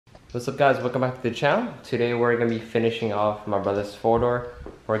What's up guys, welcome back to the channel. Today we're going to be finishing off my brother's 4-door.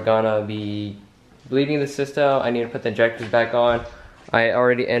 We're going to be bleeding the system. I need to put the injectors back on. I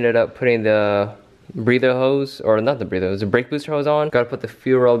already ended up putting the breather hose, or not the breather hose, the brake booster hose on. Got to put the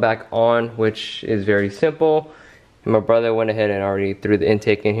fuel rail back on, which is very simple. And my brother went ahead and already threw the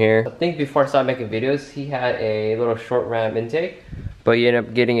intake in here. I think before I started making videos, he had a little short ram intake, but he ended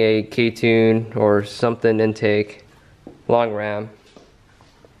up getting a K20 or something intake, long ram.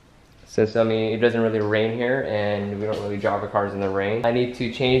 Since, I mean, it doesn't really rain here and we don't really drive our cars in the rain. I need to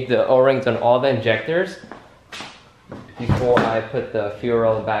change the O-rings on all the injectors before I put the fuel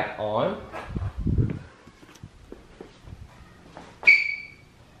rail back on.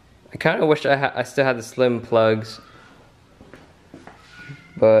 I kind of wish I still had the slim plugs,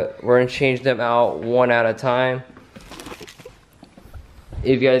 but we're gonna change them out one at a time.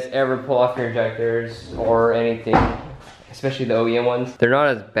 If you guys ever pull off your injectors or anything, especially the OEM ones, they're not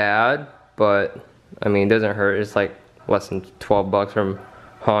as bad, but I mean, it doesn't hurt. It's like less than 12 bucks from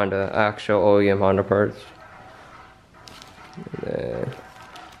Honda, actual OEM Honda parts. And then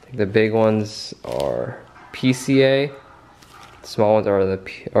the big ones are PCA. The small ones are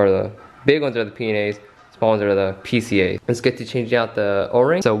the big ones are the P&As. Small ones are the PCA. Let's get to changing out the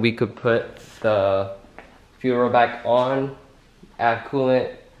O-ring so we could put the fuel rail back on, add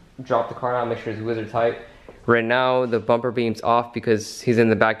coolant, drop the car out, make sure it's wizard tight. Right now the bumper beam's off because he's in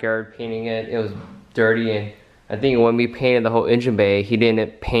the backyard painting it. It was dirty, and I think when we painted the whole engine bay, he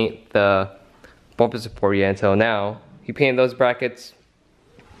didn't paint the bumper support yet until now. He painted those brackets.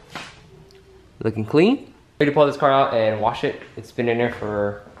 Looking clean. Ready to pull this car out and wash it. It's been in there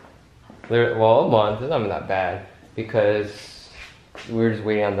for, well, a month. It's not even that bad because we were just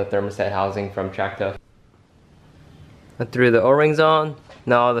waiting on the thermostat housing from Tracta. I threw the O-rings on.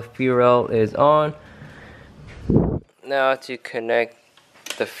 Now the fuel rail is on. Now to connect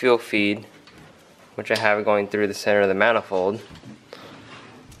the fuel feed, which I have going through the center of the manifold.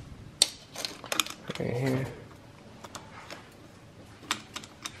 Right here.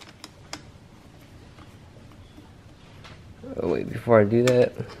 Oh wait, before I do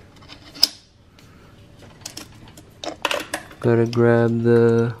that, gotta grab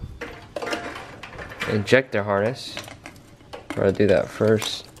the injector harness. Gotta do that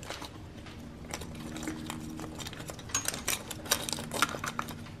first.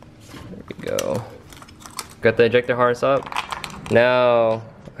 Go. Got the ejector harness up. Now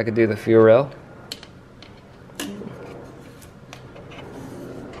I could do the fuel rail.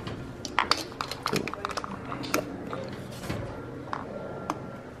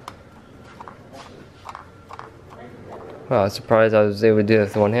 Wow, I was surprised I was able to do this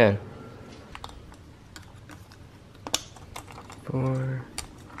with one hand. 4,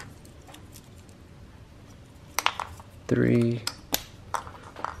 3,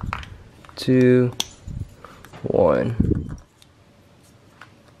 2, 1.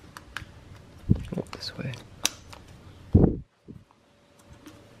 Oh, this way.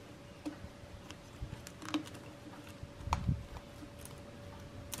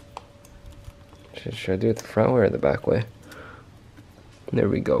 Should I do it the front way or the back way? There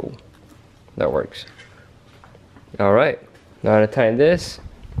we go. That works. Alright, now to tighten this.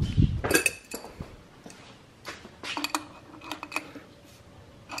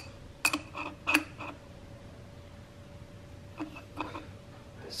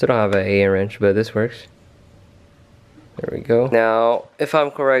 Still don't have an Allen wrench, but this works. There we go. Now, if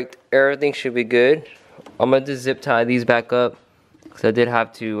I'm correct, everything should be good. I'm gonna just zip tie these back up because I did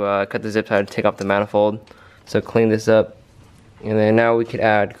have to cut the zip tie to take off the manifold. So clean this up, and then now we could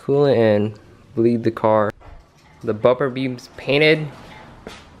add coolant and bleed the car. The bumper beam's painted.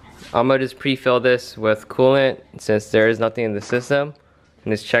 I'm gonna just pre-fill this with coolant since there is nothing in the system,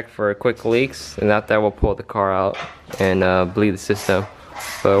 and just check for quick leaks, and after that we'll pull the car out and bleed the system.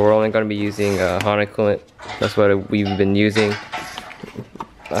 But we're only going to be using Honda coolant. That's what we've been using,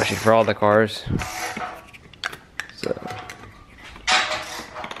 actually, for all the cars. So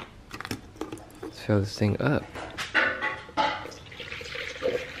let's fill this thing up.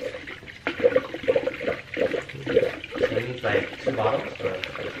 Need like 2 bottles? Or?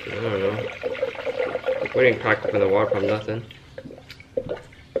 I don't know. We didn't crack up in the water pump, nothing.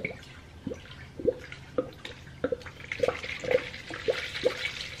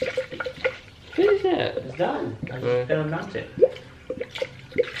 It's done. I just gotta mount it.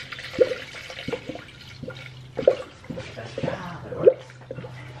 That works.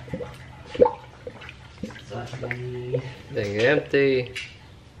 So that's me. Thing empty.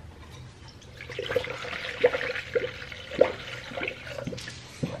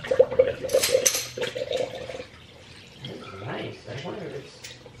 Nice. I wonder if it's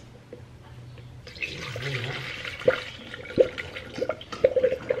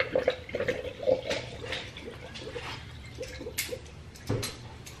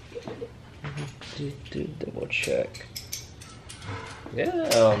Yeah,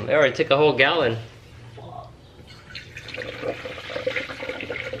 they already took a whole gallon.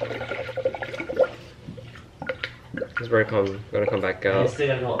 This is gonna come back And out. it's still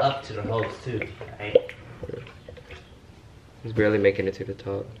gonna go up to the hose too, right? He's barely making it to the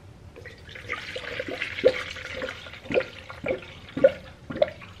top.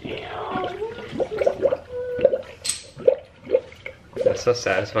 That's so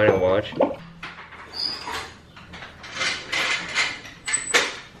satisfying to watch.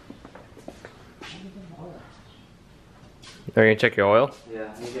 Are you gonna check your oil?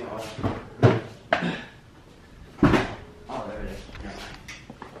 Yeah, I need to get oil. Oh, there it is.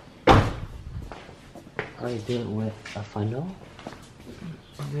 How do you do it with a funnel?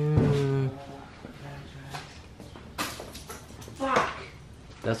 Fuck!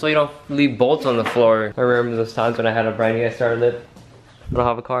 That's why you don't leave bolts on the floor. I remember those times when I had a brand new SR lip. I don't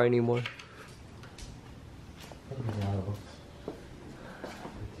have a car anymore.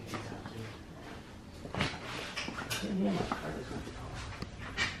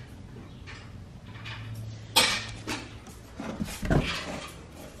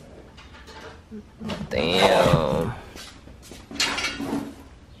 Damn.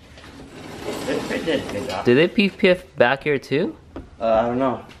 They did a good job. Did they PPF back here too? I don't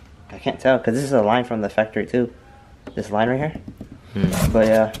know. I can't tell because this is a line from the factory too. This line right here. But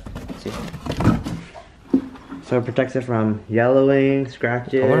yeah, let's see. So it protects it from yellowing,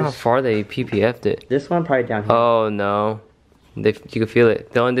 scratches. I wonder how far they PPF'd it. This one probably down here. Oh no. You can feel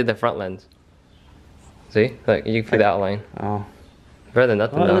it. They only did the front lens. See? Like you can feel the outline. Oh. Better than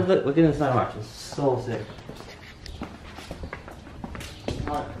nothing though. Look at this side watch. It's so sick.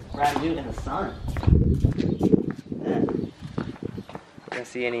 Oh, brand new in the sun. Yeah. You can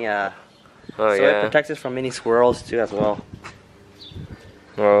see any Oh so it yeah. protects us from any squirrels too as well.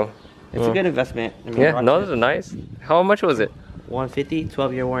 Oh. It's a good investment. I mean, Yeah, no, those are nice. How much was it? 150,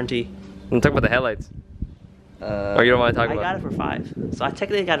 12-year warranty. I'm talking about the headlights. Oh, you don't want to talk I about got it for 5. So I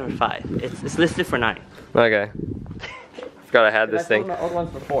technically got it for 5. It's listed for 9. Okay. Forgot I had this thing. The old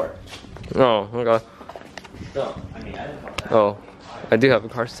one's for 4. Oh, okay. So, I mean, I didn't know that. Oh, I do have a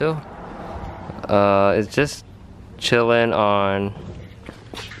car still. It's just chilling on.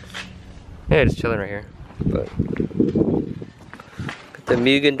 Yeah, it's chilling right here. But got the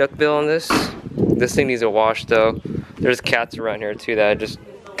Mugen duckbill on this. This thing needs a wash though. There's cats around here too that just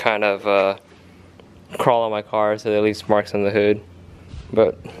kind of crawl on my car, so they leave marks on the hood.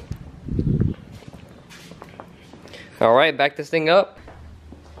 But all right, back this thing up.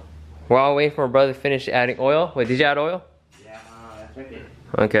 While I'm waiting for my brother to finish adding oil. Wait, did you add oil? Yeah, I took it.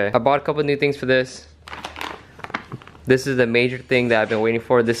 Okay, I bought a couple new things for this. This is the major thing that I've been waiting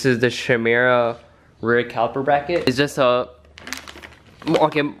for. This is the Chimera rear caliper bracket. It's just a,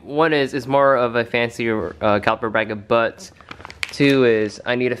 okay, one is it's more of a fancier caliper bracket, but two is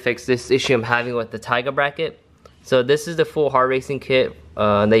I need to fix this issue I'm having with the Taiga bracket. So this is the full hard racing kit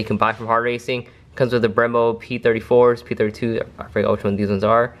that you can buy from Hard Racing. It comes with the Brembo P34s, P32, I forget which one these ones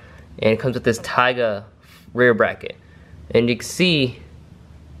are. And it comes with this Taiga rear bracket. And you can see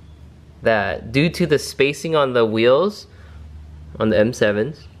that due to the spacing on the wheels, on the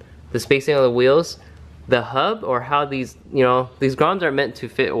M7s, the spacing on the wheels, the hub, or how these, you know, these Groms are meant to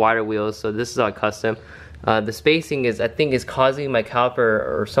fit wider wheels, so this is all custom. The spacing is, I think, is causing my caliper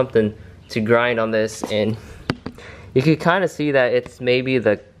or something to grind on this, and you can kind of see that it's maybe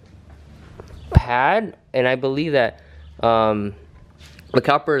the pad, and I believe that the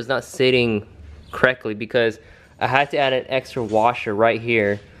caliper is not sitting correctly because I had to add an extra washer right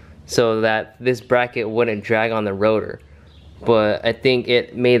here so that this bracket wouldn't drag on the rotor. But I think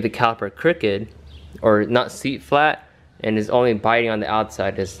it made the caliper crooked or not seat flat and is only biting on the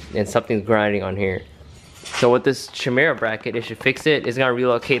outside and something's grinding on here. So with this Chimera bracket, it should fix it. It's gonna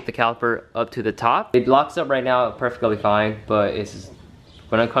relocate the caliper up to the top. It locks up right now perfectly fine, but it's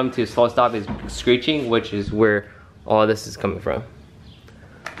when I come to slow stop, it's screeching, which is where all this is coming from.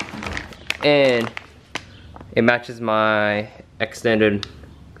 And it matches my extended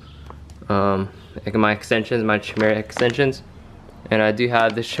my extensions, my Chimera extensions, and I do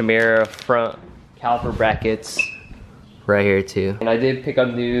have the Chimera front caliper brackets right here too. And I did pick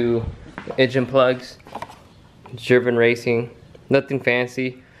up new engine plugs, Driven Racing, nothing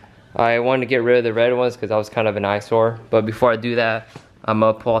fancy. I wanted to get rid of the red ones because I was kind of an eyesore, but before I do that, I'm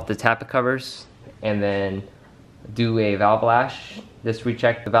gonna pull off the tappet covers and then do a valve lash. Just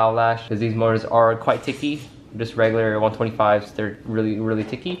recheck the valve lash because these motors are quite ticky. Just regular 125s, they're really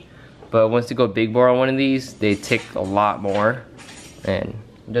ticky. But once you go big bore on one of these, they tick a lot more. And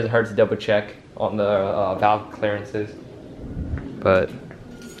it doesn't hurt to double check on the valve clearances. But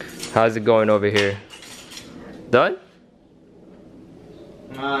how's it going over here? Done?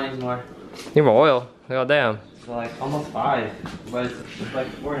 No, it needs more. Need more oil. God damn. It's like almost 5, but it's like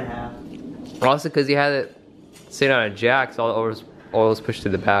 4.5. Also, because he had it sitting on a jack, so all the oil is pushed to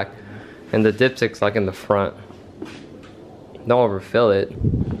the back, and the dipstick's like in the front. Don't overfill it.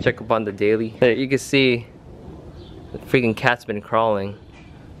 Check up on the daily. There, you can see the freaking cat's been crawling.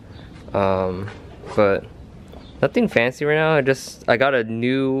 But nothing fancy right now. I got a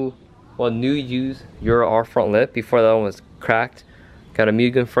new used Euro R front lip before that one was cracked. Got a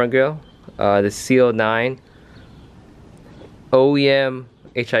Mugen front grill. The CO9 OEM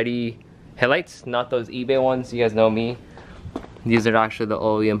HID headlights, not those eBay ones. You guys know me. These are actually the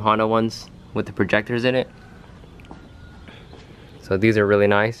OEM Honda ones with the projectors in it. So these are really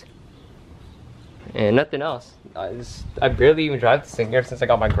nice. And nothing else. I barely even drive this thing ever since I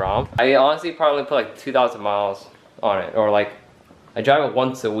got my Grom. I honestly probably put like 2,000 miles on it, or like I drive it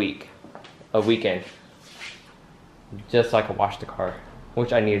once a weekend, just so I can wash the car,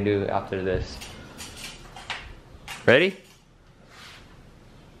 which I need to do after this. Ready?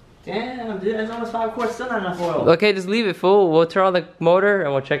 Damn, dude, that's almost 5 quarts, still not enough oil. Okay, just leave it, fool. We'll turn on the motor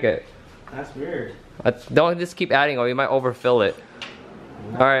and we'll check it. That's weird. Don't just keep adding oil, you might overfill it.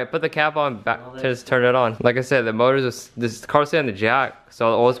 Alright, put the cap on back to just turn it on. Like I said, the motor's this car's sitting on the jack,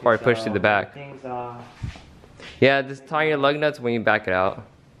 so the oil's probably pushed to the back. Yeah, just tie your lug nuts when you back it out.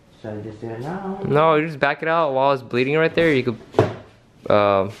 Should I just do it now? No, you just back it out while it's bleeding right there. You could,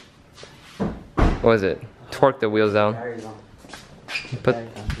 what is it? Torque the wheels down. Put,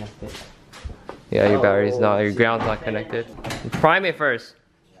 yeah, your battery's not, your ground's not connected. Prime it first.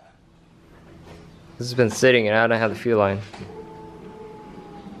 This has been sitting and I don't have the fuel line.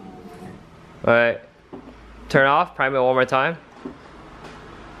 Alright, turn off, prime it one more time.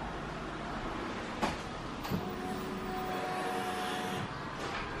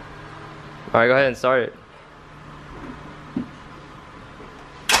 Alright, go ahead and start it.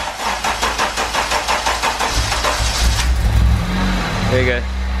 Very good.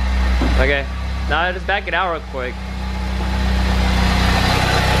 Okay, now just back it out real quick.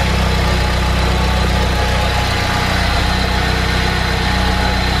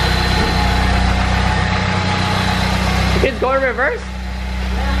 It's going in reverse?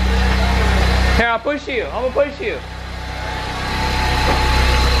 Here, I'll push you. I'm gonna push you.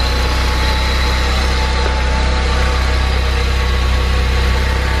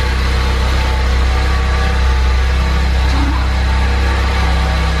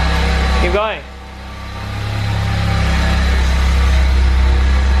 Keep going.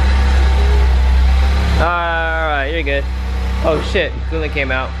 Alright, you're good. Oh shit, coolant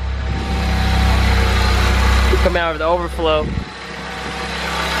came out. Come out of the overflow.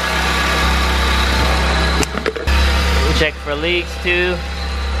 Check for leaks too.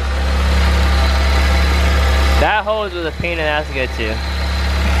 That hose was a pain in the ass to get to.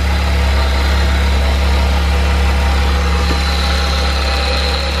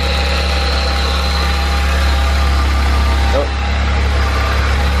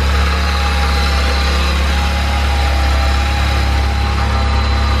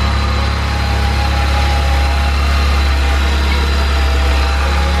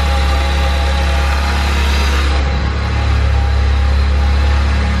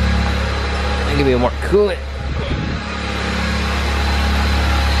 Give me more coolant.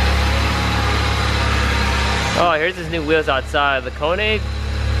 Oh, here's his new wheels outside. The Koenig,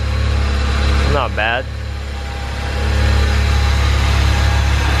 not bad.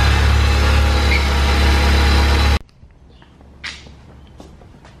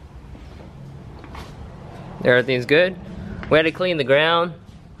 Everything's good. We had to clean the ground,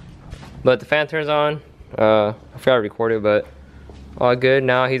 but the fan turns on. I forgot to record it, but all good.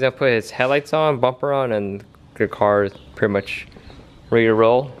 Now he's gonna put his headlights on, bumper on, and the car is pretty much ready to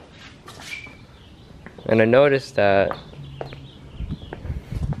roll. And I noticed that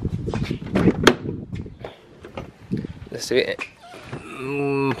let's see,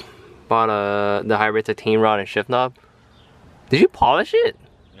 bought the hybrid titanium rod and shift knob. Did you polish it?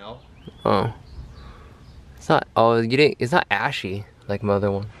 No. Oh, it's not. Oh, you didn't. It's not ashy like my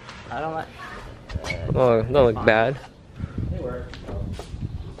other one. I don't like. Oh, it don't look bad. They work.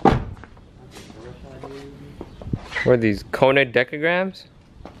 What are these, Koenig decagrams?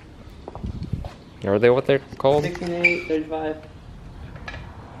 Are they what they're called? 16, 35.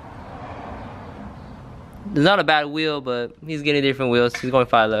 It's not a bad wheel, but he's getting different wheels. He's going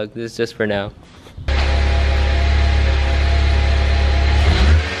 5 lug. This is just for now.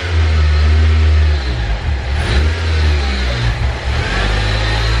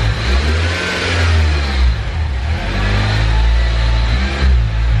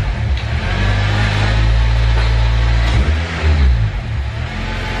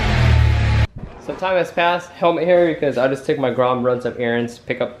 time has passed. Helmet here because I just took my Grom, run some errands,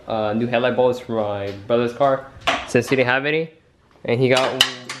 pick up new headlight bulbs for my brother's car since he didn't have any, and he got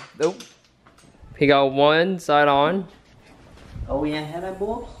one side on. OEM headlight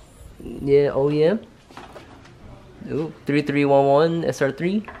bulbs? Yeah, OEM. Ooh, 3311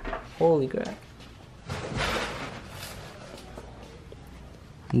 SR3. Holy crap.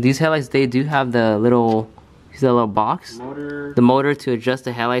 These headlights, they do have the little, see that little box? The motor to adjust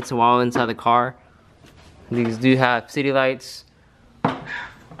the headlights while inside the car. These do have city lights.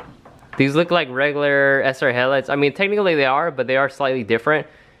 These look like regular SR headlights. I mean, technically they are, but they are slightly different.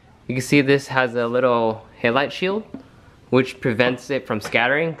 You can see this has a little headlight shield, which prevents it from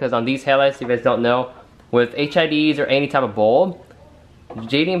scattering. Because on these headlights, if you guys don't know, with HIDs or any type of bulb,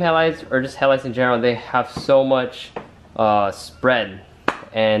 JDM headlights or just headlights in general, they have so much spread,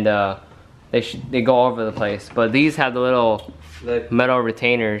 and they go all over the place. But these have the little metal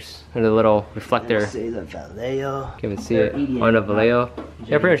retainers and the little reflector. See the Vallejo. Can't even see it on the Vallejo.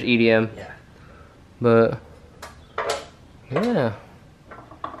 Yeah, pretty much EDM. Yeah. But yeah,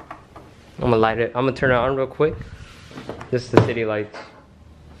 I'm gonna light it. I'm gonna turn it on real quick. This is the city lights.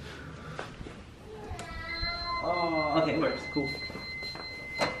 Oh, okay, works. Cool.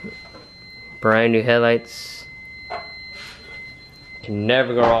 Brand new headlights. Can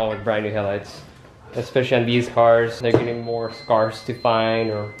never go wrong with brand new headlights. Especially on these cars. They're getting more scarce to find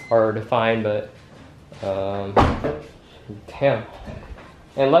or harder to find, but damn.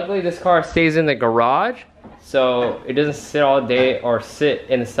 And luckily this car stays in the garage, so it doesn't sit all day or sit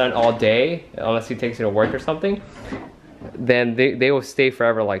in the sun all day unless he takes it to work or something. Then they will stay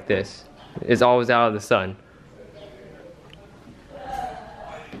forever like this. It's always out of the sun.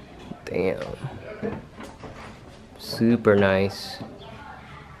 Damn. Super nice.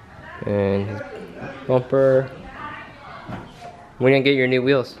 And his bumper. When are you gonna get your new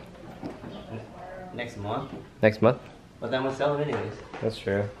wheels? Next month. Next month? But then we'll sell them anyways. That's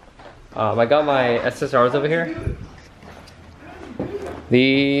true. I got my SSRs over here.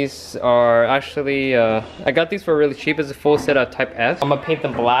 These are actually, I got these for really cheap. It's a full set of Type F. I'm gonna paint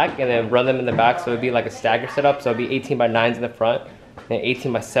them black and then run them in the back, so it'd be like a stagger setup. So it'd be 18 by 9s in the front and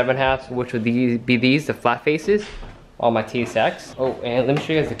 18 by 7.5, which would be these, the flat faces, on my TSX. Oh, and let me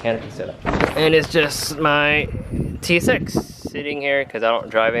show you guys the canopy setup. And it's just my TSX sitting here because I don't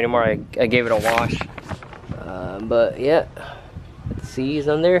drive anymore. I gave it a wash. But yeah, let's see, it's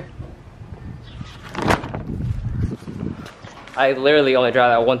on there. I literally only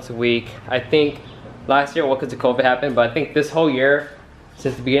drive that once a week. I think last year, well, because of COVID happened, but I think this whole year,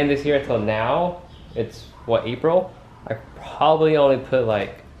 since the beginning of this year until now, it's what, April? I probably only put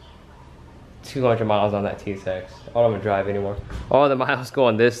like 200 miles on that TSX. I don't even drive anymore. All the miles go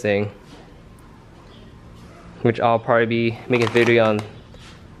on this thing, which I'll probably be making a video on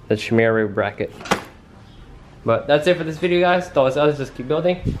the Chimera bracket. But that's it for this video, guys. All this other, just keep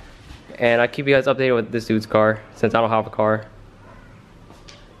building. And I'll keep you guys updated with this dude's car, since I don't have a car.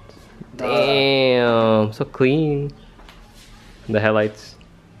 Damn, so clean. The headlights.